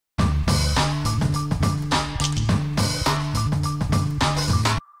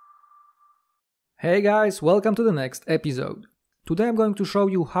Hey guys, welcome to the next episode. Today I'm going to show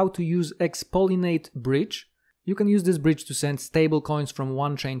you how to use xPollinate bridge. You can use this bridge to send stable coins from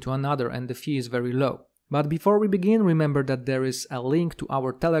one chain to another and the fee is very low. But before we begin, remember that there is a link to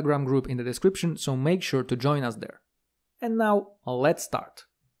our Telegram group in the description, so make sure to join us there. And now, let's start.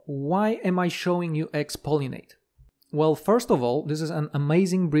 Why am I showing you xPollinate? Well, first of all, this is an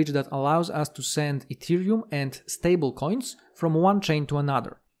amazing bridge that allows us to send Ethereum and stable coins from one chain to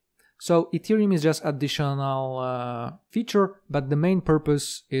another. So Ethereum is just additional feature, but the main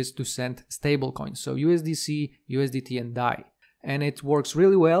purpose is to send stable coins. So USDC, USDT and DAI. And it works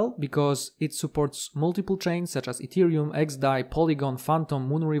really well because it supports multiple chains such as Ethereum, XDAI, Polygon, Phantom,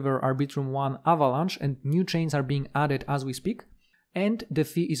 Moonriver, Arbitrum One, Avalanche, and new chains are being added as we speak. And the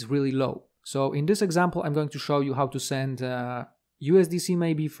fee is really low. So in this example, I'm going to show you how to send USDC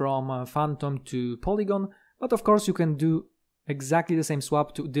maybe from Phantom to Polygon. But of course you can do exactly the same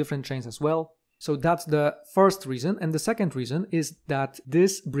swap to different chains as well. So that's the first reason. And the second reason is that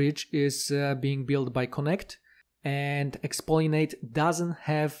this bridge is being built by Connect and xPollinate doesn't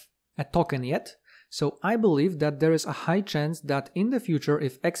have a token yet. So I believe that there is a high chance that in the future,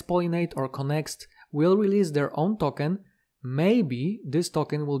 if xPollinate or Connect will release their own token, maybe this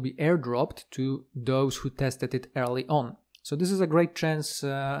token will be airdropped to those who tested it early on. So this is a great chance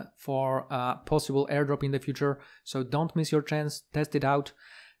for a possible airdrop in the future, so don't miss your chance, test it out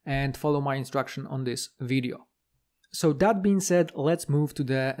and follow my instruction on this video. So that being said, let's move to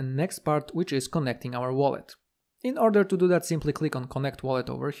the next part, which is connecting our wallet. In order to do that, simply click on Connect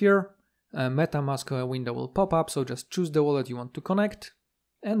Wallet over here. A MetaMask window will pop up, so just choose the wallet you want to connect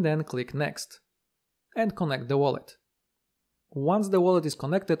and then click Next and connect the wallet. Once the wallet is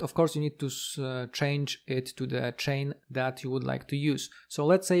connected, of course, you need to change it to the chain that you would like to use. So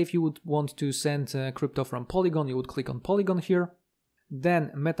let's say if you would want to send crypto from Polygon, you would click on Polygon here.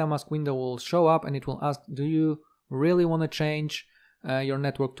 Then MetaMask window will show up and it will ask, do you really want to change your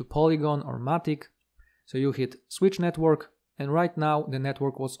network to Polygon or Matic? So you hit switch network, and right now the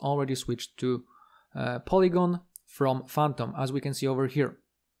network was already switched to Polygon from Phantom, as we can see over here.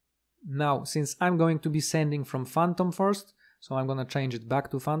 Now, since I'm going to be sending from Phantom first, so I'm going to change it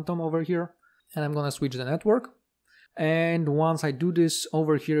back to Phantom over here and I'm going to switch the network. And once I do this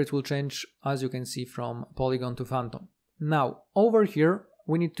over here, it will change, as you can see, from Polygon to Phantom. Now over here,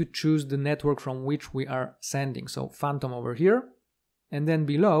 we need to choose the network from which we are sending. So Phantom over here. And then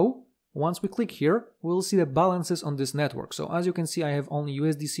below, once we click here, we'll see the balances on this network. So as you can see, I have only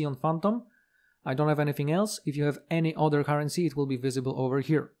USDC on Phantom. I don't have anything else. If you have any other currency, it will be visible over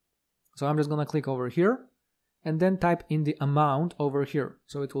here. So I'm just going to click over here and then type in the amount over here.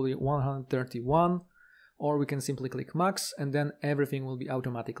 So it will be 131, or we can simply click max and then everything will be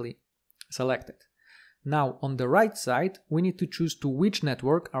automatically selected. Now on the right side, we need to choose to which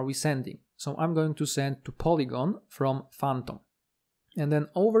network are we sending. So I'm going to send to Polygon from Phantom. And then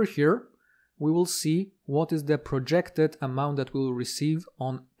over here, we will see what is the projected amount that we will receive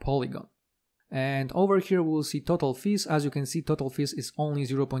on Polygon. And over here we will see total fees. As you can see, total fees is only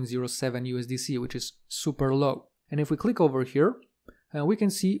 0.07 USDC, which is super low. And if we click over here, we can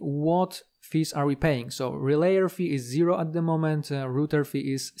see what fees are we paying. So relayer fee is 0 at the moment, router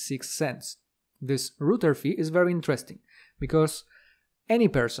fee is 6 cents. This router fee is very interesting because any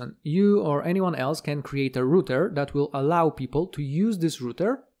person, you or anyone else, can create a router that will allow people to use this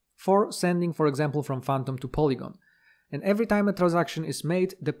router for sending, for example, from Phantom to Polygon. And every time a transaction is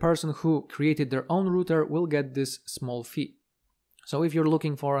made, the person who created their own router will get this small fee. So if you're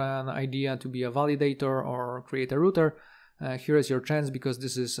looking for an idea to be a validator or create a router, here is your chance, because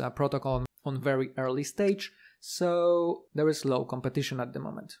this is a protocol on very early stage, so there is low competition at the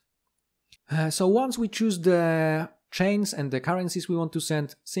moment. So once we choose the chains and the currencies we want to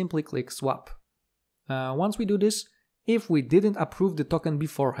send, simply click swap. Once we do this, if we didn't approve the token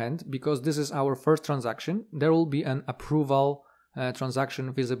beforehand, because this is our first transaction, there will be an approval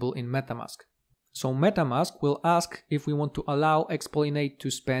transaction visible in MetaMask. So MetaMask will ask if we want to allow xPollinate to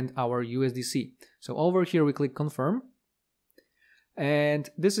spend our USDC. So over here we click confirm. And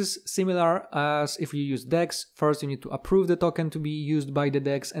this is similar as if you use DEX. First you need to approve the token to be used by the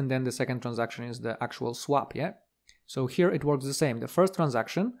DEX, and then the second transaction is the actual swap, yeah? So here it works the same. The first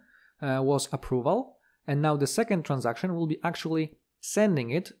transaction was approval. And now the second transaction will be actually sending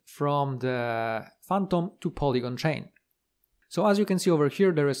it from the Phantom to Polygon chain. So as you can see over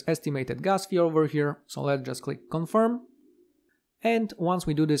here, there is estimated gas fee over here. So let's just click confirm. And once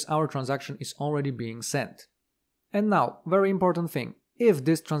we do this, our transaction is already being sent. And now, very important thing, if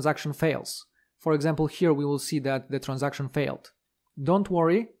this transaction fails, for example, here we will see that the transaction failed. Don't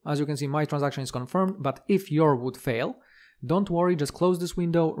worry, as you can see, my transaction is confirmed, but if your would fail, don't worry, just close this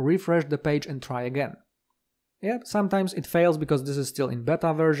window, refresh the page and try again. Yeah, sometimes it fails because this is still in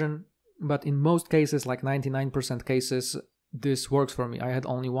beta version, but in most cases, like 99% cases, this works for me. I had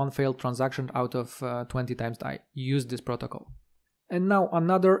only one failed transaction out of 20 times I used this protocol. And now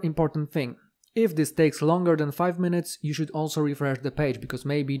another important thing. If this takes longer than 5 minutes, you should also refresh the page because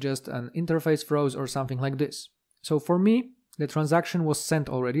maybe just an interface froze or something like this. So for me, the transaction was sent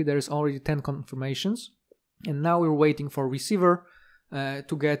already. There is already 10 confirmations. And now we're waiting for receiver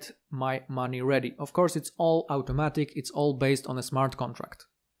to get my money ready. Of course, it's all automatic. It's all based on a smart contract.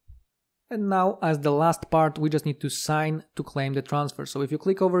 And now, as the last part, we just need to sign to claim the transfer. So if you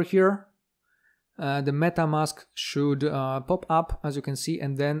click over here, the MetaMask should pop up, as you can see,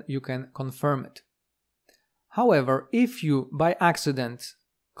 and then you can confirm it. However, if you by accident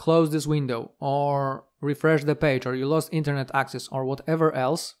close this window or refresh the page or you lost internet access or whatever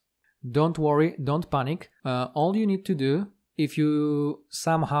else, don't worry, don't panic. All you need to do, if you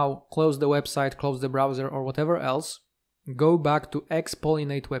somehow close the website, close the browser or whatever else, go back to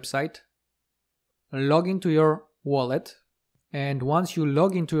xPollinate website, log into your wallet, and once you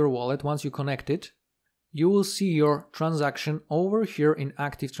log into your wallet, once you connect it, you will see your transaction over here in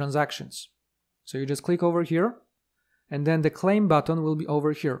active transactions. So you just click over here and then the claim button will be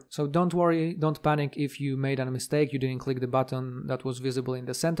over here. So don't worry, don't panic if you made a mistake, you didn't click the button that was visible in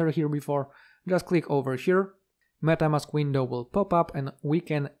the center here before. Just click over here, MetaMask window will pop up and we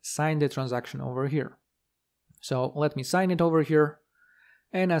can sign the transaction over here. So let me sign it over here.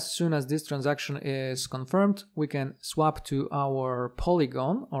 And as soon as this transaction is confirmed, we can swap to our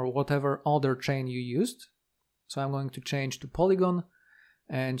Polygon or whatever other chain you used. So I'm going to change to Polygon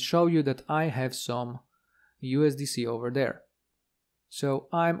and show you that I have some USDC over there. So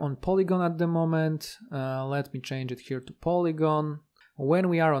I'm on Polygon at the moment. Let me change it here to Polygon. When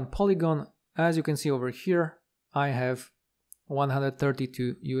we are on Polygon, as you can see over here, I have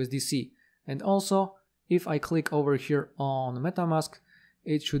 132 USDC. And also, if I click over here on MetaMask,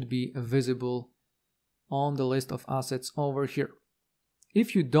 it should be visible on the list of assets over here.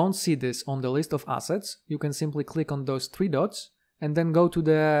 If you don't see this on the list of assets, you can simply click on those 3 dots and then go to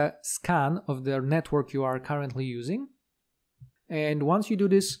the scan of the network you are currently using. And once you do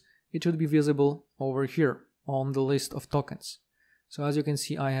this, it should be visible over here on the list of tokens. So as you can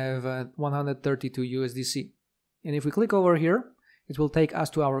see, I have 132 USDC. And if we click over here, it will take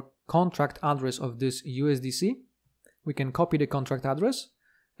us to our contract address of this USDC. We can copy the contract address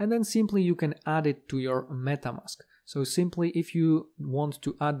and then simply you can add it to your MetaMask. So simply if you want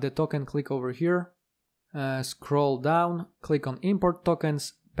to add the token, click over here, scroll down, click on import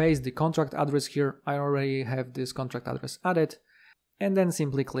tokens, paste the contract address here. I already have this contract address added and then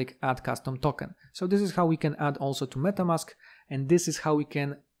simply click add custom token. So this is how we can add also to MetaMask and this is how we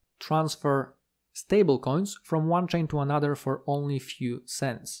can transfer stablecoins from one chain to another for only few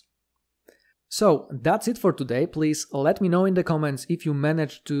cents. So that's it for today. Please let me know in the comments if you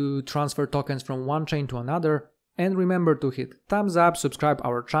managed to transfer tokens from one chain to another. And remember to hit thumbs up, subscribe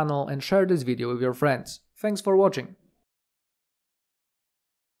our channel and share this video with your friends. Thanks for watching.